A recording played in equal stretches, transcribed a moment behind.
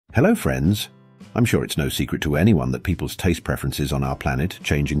Hello friends! I'm sure it's no secret to anyone that people's taste preferences on our planet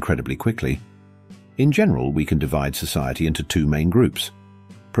change incredibly quickly. In general, we can divide society into two main groups: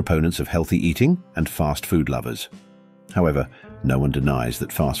 proponents of healthy eating and fast food lovers. However, no one denies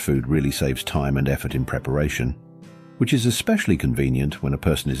that fast food really saves time and effort in preparation, which is especially convenient when a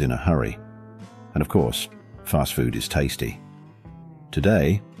person is in a hurry. And of course, fast food is tasty.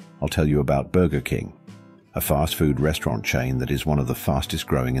 Today, I'll tell you about Burger King, a fast food restaurant chain that is one of the fastest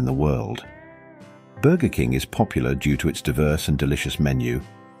growing in the world. Burger King is popular due to its diverse and delicious menu,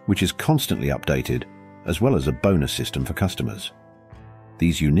 which is constantly updated, as well as a bonus system for customers.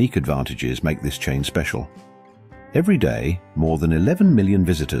 These unique advantages make this chain special. Every day, more than 11 million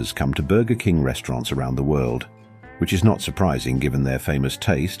visitors come to Burger King restaurants around the world, which is not surprising given their famous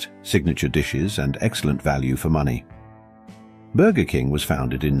taste, signature dishes, and excellent value for money. Burger King was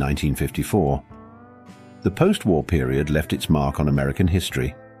founded in 1954. The post-war period left its mark on American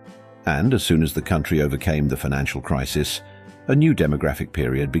history, and as soon as the country overcame the financial crisis, a new demographic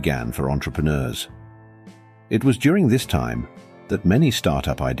period began for entrepreneurs. It was during this time that many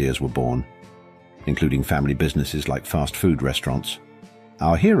startup ideas were born, including family businesses like fast food restaurants.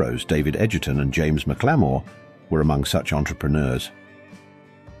 Our heroes, David Edgerton and James McLamore, were among such entrepreneurs.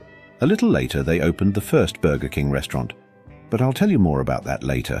 A little later, they opened the first Burger King restaurant, but I'll tell you more about that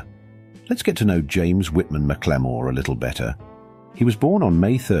later. Let's get to know James Whitman McLamore a little better. He was born on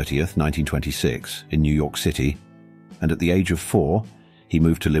May 30th, 1926, in New York City, and at the age of 4, he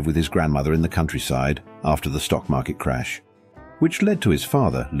moved to live with his grandmother in the countryside after the stock market crash, which led to his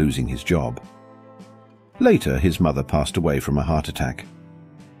father losing his job. Later, his mother passed away from a heart attack.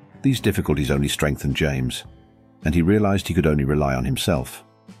 These difficulties only strengthened James, and he realized he could only rely on himself.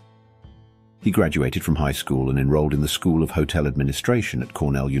 He graduated from high school and enrolled in the School of Hotel Administration at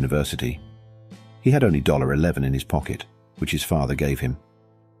Cornell University. He had only $11 in his pocket, which his father gave him.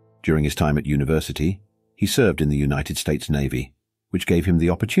 During his time at university, he served in the United States Navy, which gave him the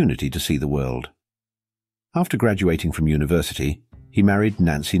opportunity to see the world. After graduating from university, he married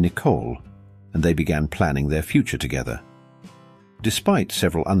Nancy Nicole, and they began planning their future together. Despite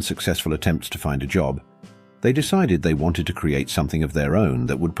several unsuccessful attempts to find a job, they decided they wanted to create something of their own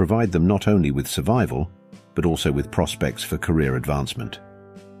that would provide them not only with survival, but also with prospects for career advancement.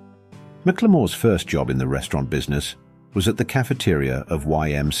 McLamore's first job in the restaurant business was at the cafeteria of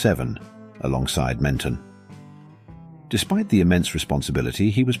YM7, alongside Menton. Despite the immense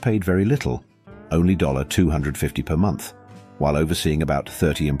responsibility, he was paid very little, only $250 per month, while overseeing about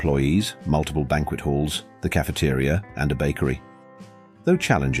 30 employees, multiple banquet halls, the cafeteria, and a bakery. Though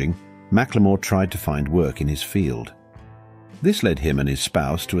challenging, McLamore tried to find work in his field. This led him and his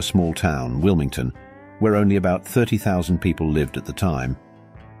spouse to a small town, Wilmington, where only about 30,000 people lived at the time.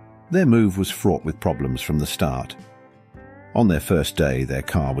 Their move was fraught with problems from the start. On their first day, their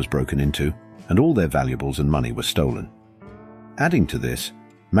car was broken into, and all their valuables and money were stolen. Adding to this,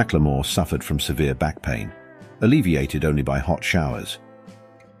 McLamore suffered from severe back pain, alleviated only by hot showers.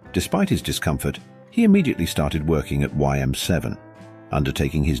 Despite his discomfort, he immediately started working at YM7,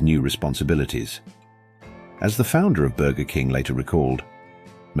 undertaking his new responsibilities. As the founder of Burger King later recalled,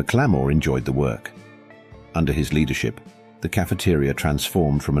 McLamore enjoyed the work. Under his leadership, the cafeteria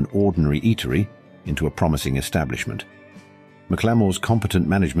transformed from an ordinary eatery into a promising establishment. McLamore's competent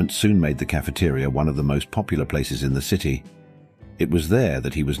management soon made the cafeteria one of the most popular places in the city. It was there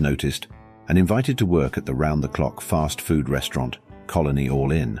that he was noticed and invited to work at the round-the-clock fast food restaurant, Colony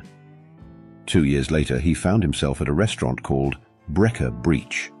All In. 2 years later, he found himself at a restaurant called Brecker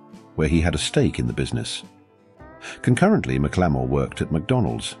Breach, where he had a stake in the business. Concurrently, McLamore worked at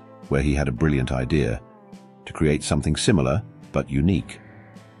McDonald's, where he had a brilliant idea to create something similar but unique.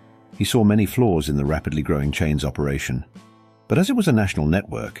 He saw many flaws in the rapidly growing chain's operation, but as it was a national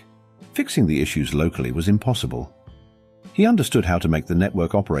network, fixing the issues locally was impossible. He understood how to make the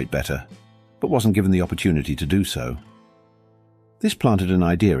network operate better, but wasn't given the opportunity to do so. This planted an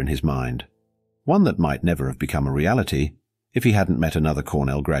idea in his mind, one that might never have become a reality if he hadn't met another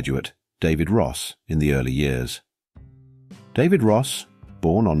Cornell graduate, David Ross, in the early years. David Ross,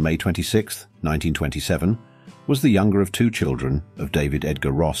 born on May 26, 1927, was the younger of 2 children of David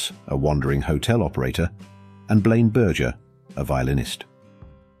Edgar Ross, a wandering hotel operator, and Blaine Berger, a violinist.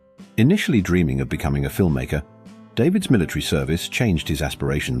 Initially dreaming of becoming a filmmaker, David's military service changed his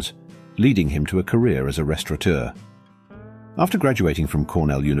aspirations, leading him to a career as a restaurateur. After graduating from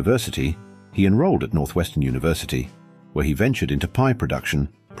Cornell University, he enrolled at Northwestern University, where he ventured into pie production,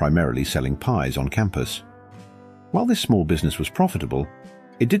 primarily selling pies on campus. While this small business was profitable,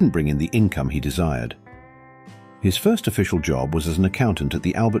 it didn't bring in the income he desired. His first official job was as an accountant at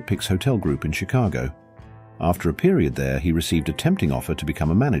the Albert Picks Hotel Group in Chicago. After a period there, he received a tempting offer to become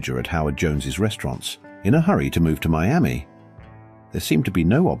a manager at Howard Jones's restaurants, in a hurry to move to Miami. There seemed to be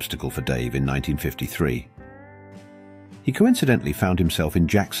no obstacle for Dave in 1953. He coincidentally found himself in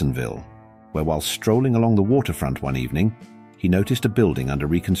Jacksonville, where while strolling along the waterfront one evening, he noticed a building under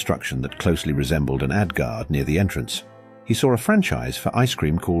reconstruction that closely resembled an ad guard near the entrance. He saw a franchise for ice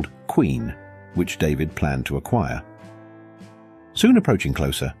cream called Queen, which David planned to acquire. Soon approaching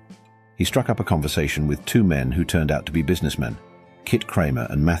closer, he struck up a conversation with two men who turned out to be businessmen, Kit Kramer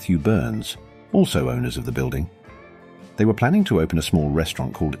and Matthew Burns, also owners of the building. They were planning to open a small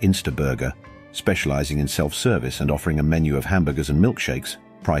restaurant called Instaburger, specializing in self-service and offering a menu of hamburgers and milkshakes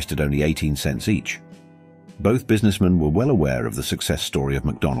priced at only 18 cents each. Both businessmen were well aware of the success story of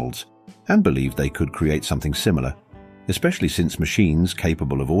McDonald's and believed they could create something similar, especially since machines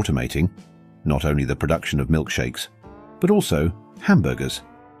capable of automating not only the production of milkshakes, but also hamburgers,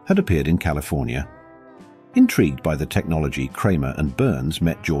 had appeared in California. Intrigued by the technology, Kramer and Burns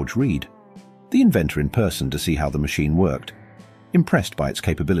met George Reed, the inventor, in person to see how the machine worked. Impressed by its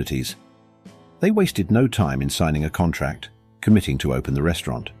capabilities, they wasted no time in signing a contract, committing to open the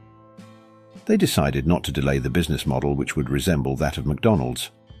restaurant. They decided not to delay the business model, which would resemble that of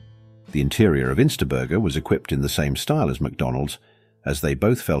McDonald's. The interior of Instaburger was equipped in the same style as McDonald's, as they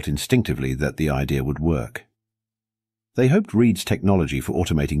both felt instinctively that the idea would work. They hoped Reed's technology for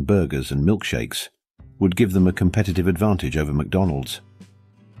automating burgers and milkshakes would give them a competitive advantage over McDonald's.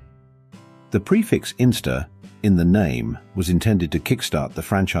 The prefix Insta in the name was intended to kickstart the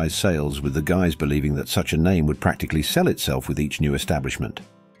franchise sales, with the guys believing that such a name would practically sell itself with each new establishment.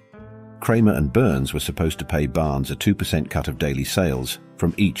 Kramer and Burns were supposed to pay Barnes a 2% cut of daily sales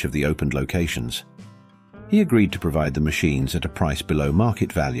from each of the opened locations. He agreed to provide the machines at a price below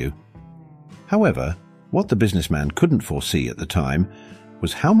market value. However, what the businessman couldn't foresee at the time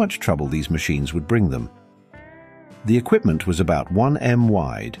was how much trouble these machines would bring them. The equipment was about 1 m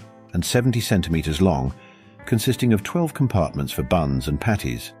wide and 70 centimeters long, consisting of 12 compartments for buns and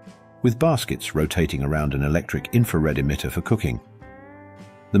patties, with baskets rotating around an electric infrared emitter for cooking.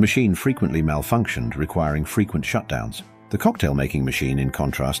 The machine frequently malfunctioned, requiring frequent shutdowns. The cocktail-making machine, in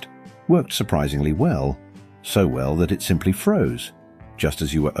contrast, worked surprisingly well, so well that it simply froze, just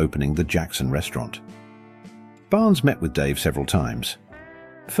as you were opening the Jackson restaurant. Barnes met with Dave several times.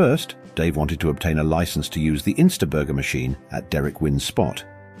 First, Dave wanted to obtain a license to use the Instaburger machine at Derek Wynn's spot,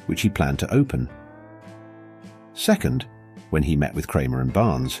 which he planned to open. Second, when he met with Kramer and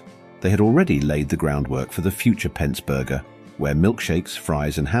Barnes, they had already laid the groundwork for the future Pence Burger, where milkshakes,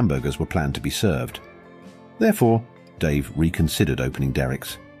 fries and hamburgers were planned to be served. Therefore, Dave reconsidered opening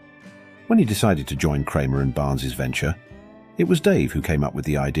Derek's. When he decided to join Kramer and Barnes's venture, it was Dave who came up with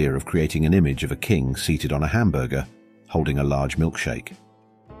the idea of creating an image of a king seated on a hamburger, holding a large milkshake.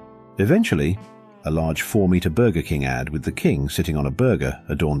 Eventually, a large 4-meter Burger King ad with the king sitting on a burger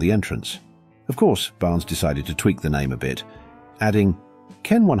adorned the entrance. Of course, Barnes decided to tweak the name a bit, adding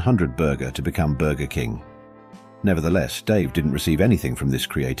Ken 100 Burger to become Burger King. Nevertheless, Dave didn't receive anything from this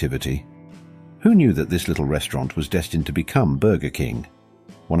creativity. Who knew that this little restaurant was destined to become Burger King,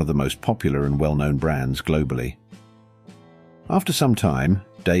 one of the most popular and well-known brands globally? After some time,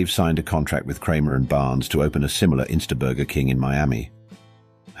 Dave signed a contract with Kramer and Barnes to open a similar Instaburger King in Miami.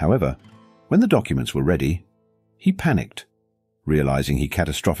 However, when the documents were ready, he panicked, realizing he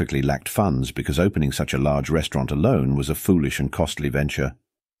catastrophically lacked funds because opening such a large restaurant alone was a foolish and costly venture.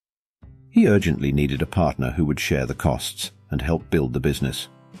 He urgently needed a partner who would share the costs and help build the business.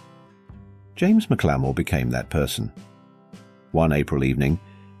 James McLamore became that person. One April evening,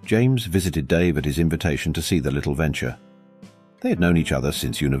 James visited Dave at his invitation to see the little venture. They had known each other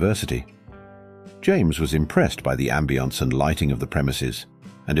since university. James was impressed by the ambience and lighting of the premises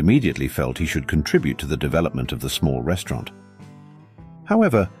and immediately felt he should contribute to the development of the small restaurant.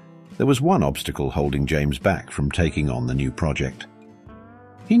 However, there was one obstacle holding James back from taking on the new project.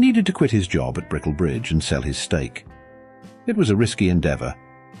 He needed to quit his job at Brickell Bridge and sell his stake. It was a risky endeavor,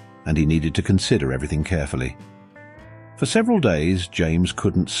 and he needed to consider everything carefully. For several days, James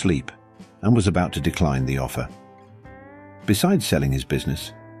couldn't sleep and was about to decline the offer. Besides selling his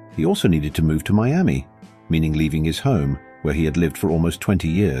business, he also needed to move to Miami, meaning leaving his home, where he had lived for almost 20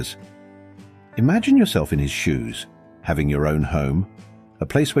 years. Imagine yourself in his shoes, having your own home, a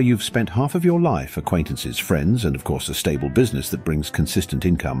place where you've spent half of your life, acquaintances, friends, and of course a stable business that brings consistent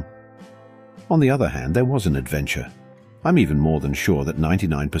income. On the other hand, there was an adventure. I'm even more than sure that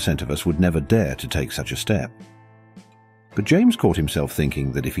 99% of us would never dare to take such a step. But James caught himself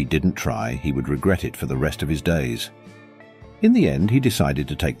thinking that if he didn't try, he would regret it for the rest of his days. In the end, he decided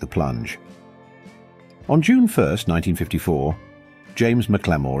to take the plunge. On June 1st, 1954, James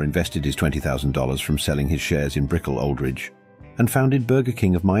McLamore invested his $20,000 from selling his shares in Brickell Aldridge and founded Burger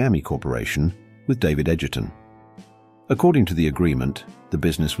King of Miami Corporation with David Edgerton. According to the agreement, the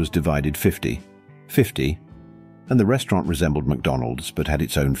business was divided 50-50, and the restaurant resembled McDonald's but had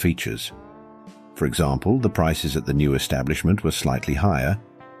its own features. For example, the prices at the new establishment were slightly higher,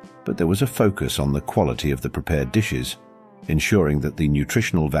 but there was a focus on the quality of the prepared dishes, ensuring that the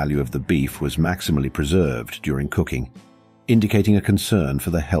nutritional value of the beef was maximally preserved during cooking, indicating a concern for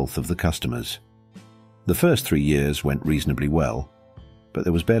the health of the customers. The first 3 years went reasonably well, but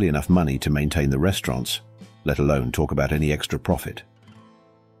there was barely enough money to maintain the restaurants, let alone talk about any extra profit.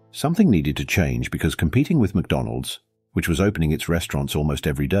 Something needed to change because competing with McDonald's, which was opening its restaurants almost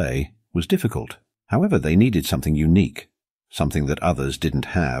every day, was difficult. However, they needed something unique, something that others didn't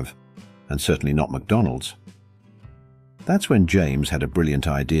have, and certainly not McDonald's. That's when James had a brilliant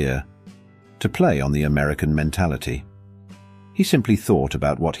idea: to play on the American mentality. He simply thought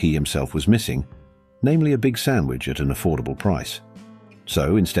about what he himself was missing, namely a big sandwich at an affordable price.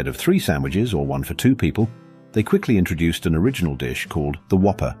 So instead of 3 sandwiches or one for 2 people, they quickly introduced an original dish called the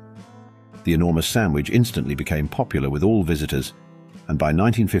Whopper. The enormous sandwich instantly became popular with all visitors, and by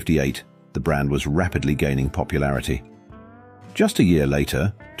 1958, the brand was rapidly gaining popularity. Just a year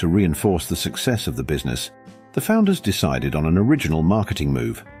later, to reinforce the success of the business, the founders decided on an original marketing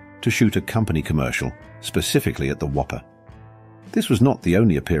move to shoot a company commercial specifically at the Whopper. This was not the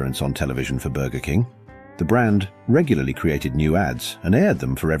only appearance on television for Burger King. The brand regularly created new ads and aired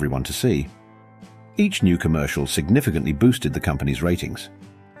them for everyone to see. Each new commercial significantly boosted the company's ratings.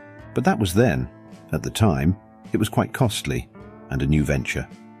 But that was then. At the time, it was quite costly and a new venture.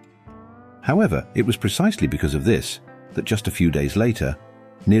 However, it was precisely because of this that just a few days later,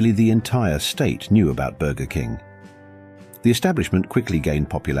 nearly the entire state knew about Burger King. The establishment quickly gained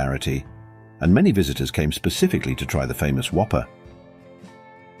popularity, and many visitors came specifically to try the famous Whopper.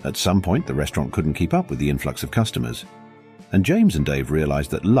 At some point, the restaurant couldn't keep up with the influx of customers, and James and Dave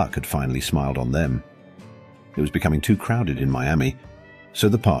realized that luck had finally smiled on them. It was becoming too crowded in Miami, so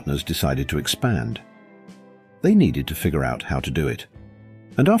the partners decided to expand. They needed to figure out how to do it,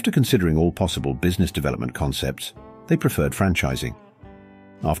 and after considering all possible business development concepts, they preferred franchising.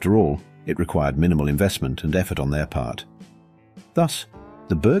 After all, it required minimal investment and effort on their part. Thus,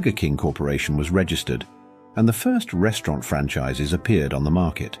 the Burger King Corporation was registered, and the first restaurant franchises appeared on the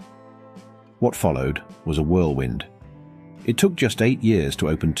market. What followed was a whirlwind. It took just 8 years to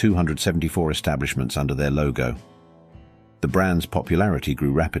open 274 establishments under their logo. The brand's popularity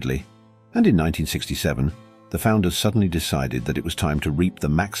grew rapidly, and in 1967, the founders suddenly decided that it was time to reap the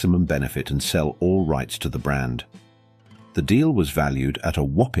maximum benefit and sell all rights to the brand. The deal was valued at a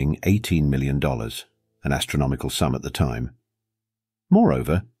whopping $18 million, an astronomical sum at the time.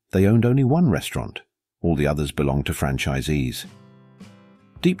 Moreover, they owned only one restaurant. All the others belonged to franchisees.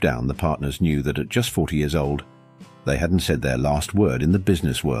 Deep down, the partners knew that at just 40 years old, they hadn't said their last word in the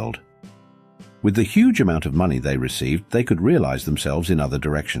business world. With the huge amount of money they received, they could realize themselves in other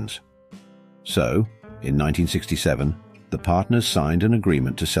directions. So, in 1967, the partners signed an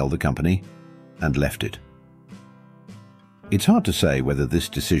agreement to sell the company and left it. It's hard to say whether this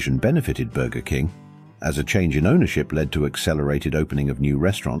decision benefited Burger King, as a change in ownership led to accelerated opening of new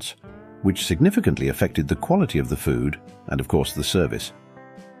restaurants, which significantly affected the quality of the food and, of course, the service.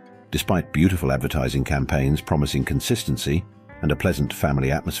 Despite beautiful advertising campaigns promising consistency and a pleasant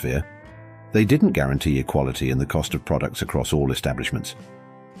family atmosphere, they didn't guarantee equality in the cost of products across all establishments.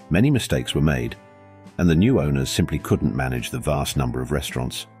 Many mistakes were made, and the new owners simply couldn't manage the vast number of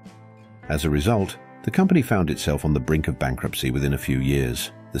restaurants. As a result, the company found itself on the brink of bankruptcy within a few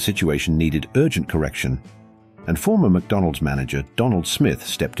years. The situation needed urgent correction, and former McDonald's manager Donald Smith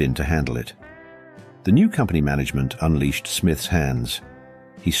stepped in to handle it. The new company management unleashed Smith's hands.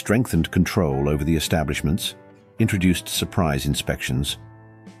 He strengthened control over the establishments, introduced surprise inspections,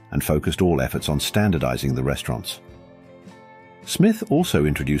 and focused all efforts on standardizing the restaurants. Smith also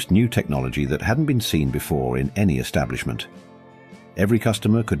introduced new technology that hadn't been seen before in any establishment. Every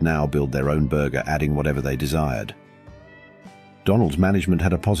customer could now build their own burger, adding whatever they desired. Donald's management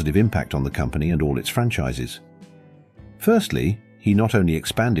had a positive impact on the company and all its franchises. Firstly, he not only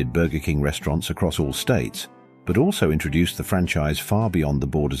expanded Burger King restaurants across all states, but also introduced the franchise far beyond the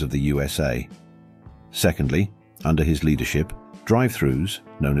borders of the USA. Secondly, under his leadership, drive-thrus,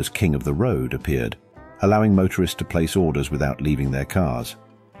 known as King of the Road, appeared, allowing motorists to place orders without leaving their cars.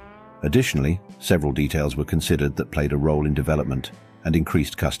 Additionally, several details were considered that played a role in development and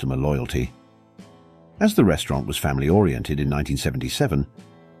increased customer loyalty. As the restaurant was family-oriented in 1977,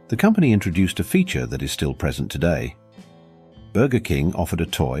 the company introduced a feature that is still present today. Burger King offered a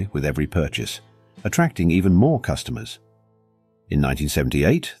toy with every purchase, attracting even more customers. In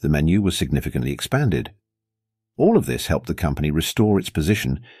 1978, the menu was significantly expanded. All of this helped the company restore its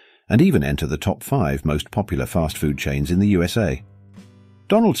position and even enter the top 5 most popular fast food chains in the USA.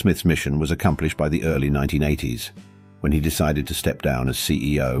 Donald Smith's mission was accomplished by the early 1980s, when he decided to step down as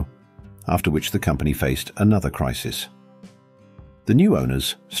CEO, after which the company faced another crisis. The new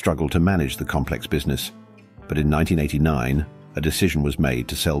owners struggled to manage the complex business, but in 1989, a decision was made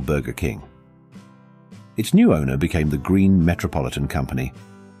to sell Burger King. Its new owner became the Green Metropolitan Company.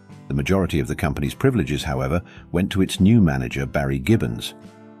 The majority of the company's privileges, however, went to its new manager, Barry Gibbons.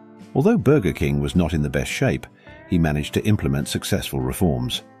 Although Burger King was not in the best shape, he managed to implement successful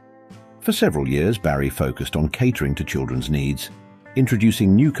reforms. For several years, Barry focused on catering to children's needs,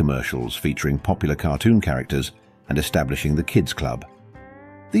 introducing new commercials featuring popular cartoon characters and establishing the Kids Club.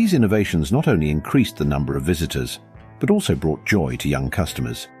 These innovations not only increased the number of visitors, but also brought joy to young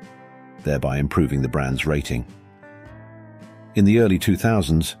customers, thereby improving the brand's rating. In the early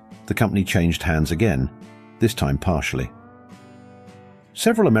 2000s, the company changed hands again, this time partially.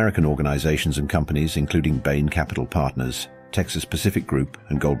 Several American organizations and companies, including Bain Capital Partners, Texas Pacific Group,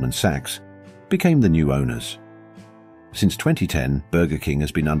 and Goldman Sachs, became the new owners. Since 2010, Burger King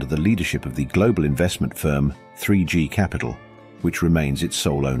has been under the leadership of the global investment firm 3G Capital, which remains its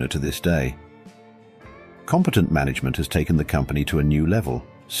sole owner to this day. Competent management has taken the company to a new level,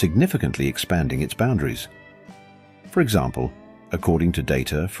 significantly expanding its boundaries. For example, according to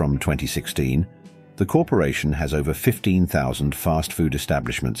data from 2016, the corporation has over 15,000 fast food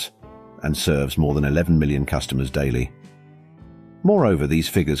establishments and serves more than 11 million customers daily. Moreover, these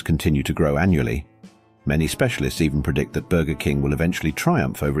figures continue to grow annually. Many specialists even predict that Burger King will eventually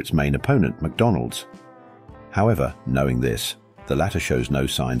triumph over its main opponent, McDonald's. However, knowing this, the latter shows no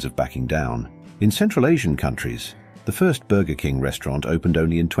signs of backing down. In Central Asian countries, the first Burger King restaurant opened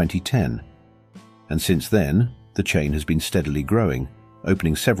only in 2010, and since then, the chain has been steadily growing,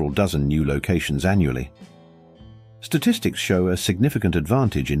 opening several dozen new locations annually. Statistics show a significant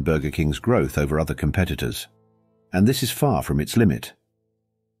advantage in Burger King's growth over other competitors, and this is far from its limit.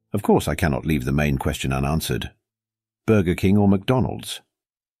 Of course, I cannot leave the main question unanswered. Burger King or McDonald's?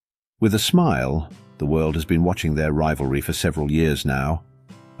 With a smile, the world has been watching their rivalry for several years now,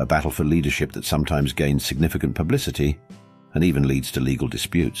 a battle for leadership that sometimes gains significant publicity and even leads to legal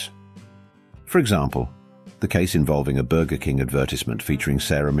disputes. For example, the case involving a Burger King advertisement featuring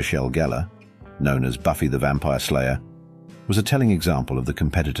Sarah Michelle Gellar, known as Buffy the Vampire Slayer, was a telling example of the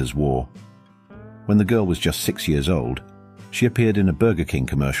competitors' war. When the girl was just 6 years old, she appeared in a Burger King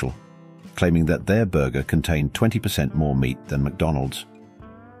commercial, claiming that their burger contained 20% more meat than McDonald's.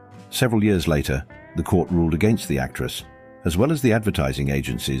 Several years later, the court ruled against the actress, as well as the advertising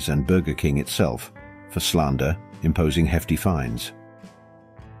agencies and Burger King itself, for slander, imposing hefty fines.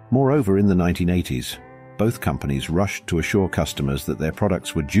 Moreover, in the 1980s, both companies rushed to assure customers that their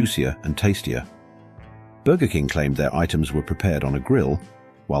products were juicier and tastier. Burger King claimed their items were prepared on a grill,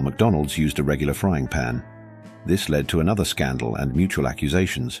 while McDonald's used a regular frying pan. This led to another scandal and mutual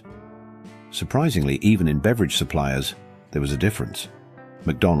accusations. Surprisingly, even in beverage suppliers, there was a difference.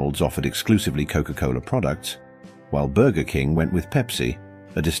 McDonald's offered exclusively Coca-Cola products, while Burger King went with Pepsi,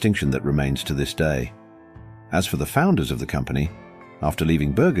 a distinction that remains to this day. As for the founders of the company, after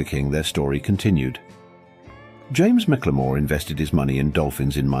leaving Burger King, their story continued. James McLamore invested his money in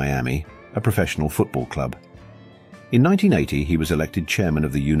Dolphins in Miami, a professional football club. In 1980, he was elected chairman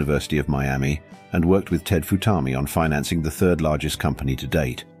of the University of Miami and worked with Ted Futami on financing the third largest company to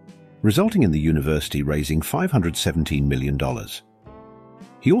date, resulting in the university raising $517 million.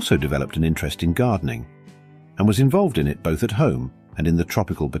 He also developed an interest in gardening and was involved in it both at home and in the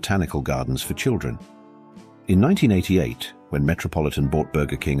tropical botanical gardens for children. In 1988, when Metropolitan bought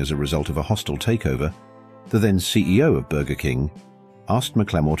Burger King as a result of a hostile takeover, the then CEO of Burger King asked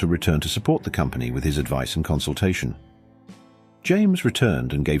McLamore to return to support the company with his advice and consultation. James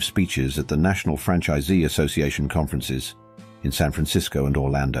returned and gave speeches at the National Franchisee Association conferences in San Francisco and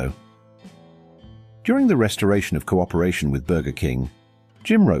Orlando. During the restoration of cooperation with Burger King,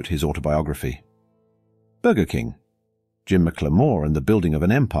 Jim wrote his autobiography. Burger King, Jim McLamore and the Building of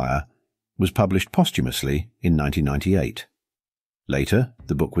an Empire was published posthumously in 1998. Later,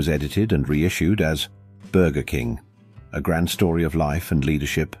 the book was edited and reissued as Burger King, a grand story of life and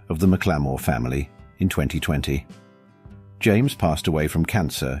leadership of the McLamore family in 2020. James passed away from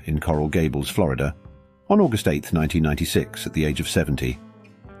cancer in Coral Gables, Florida, on August 8, 1996, at the age of 70,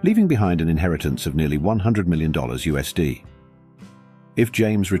 leaving behind an inheritance of nearly $100 million USD. If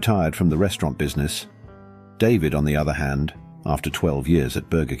James retired from the restaurant business, David, on the other hand, after 12 years at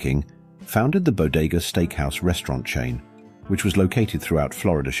Burger King, founded the Bodega Steakhouse restaurant chain, which was located throughout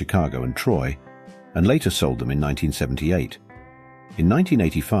Florida, Chicago, and Troy, and later sold them in 1978. In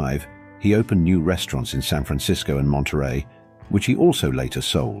 1985, he opened new restaurants in San Francisco and Monterey, which he also later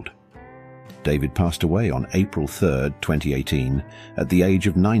sold. David passed away on April 3, 2018, at the age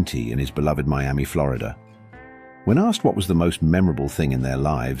of 90 in his beloved Miami, Florida. When asked what was the most memorable thing in their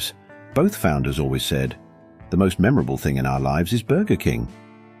lives, both founders always said, "The most memorable thing in our lives is Burger King."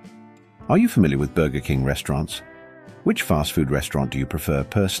 Are you familiar with Burger King restaurants? Which fast food restaurant do you prefer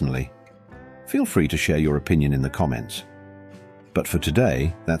personally? Feel free to share your opinion in the comments. But for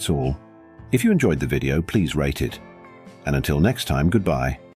today, that's all. If you enjoyed the video, please rate it. And until next time, goodbye.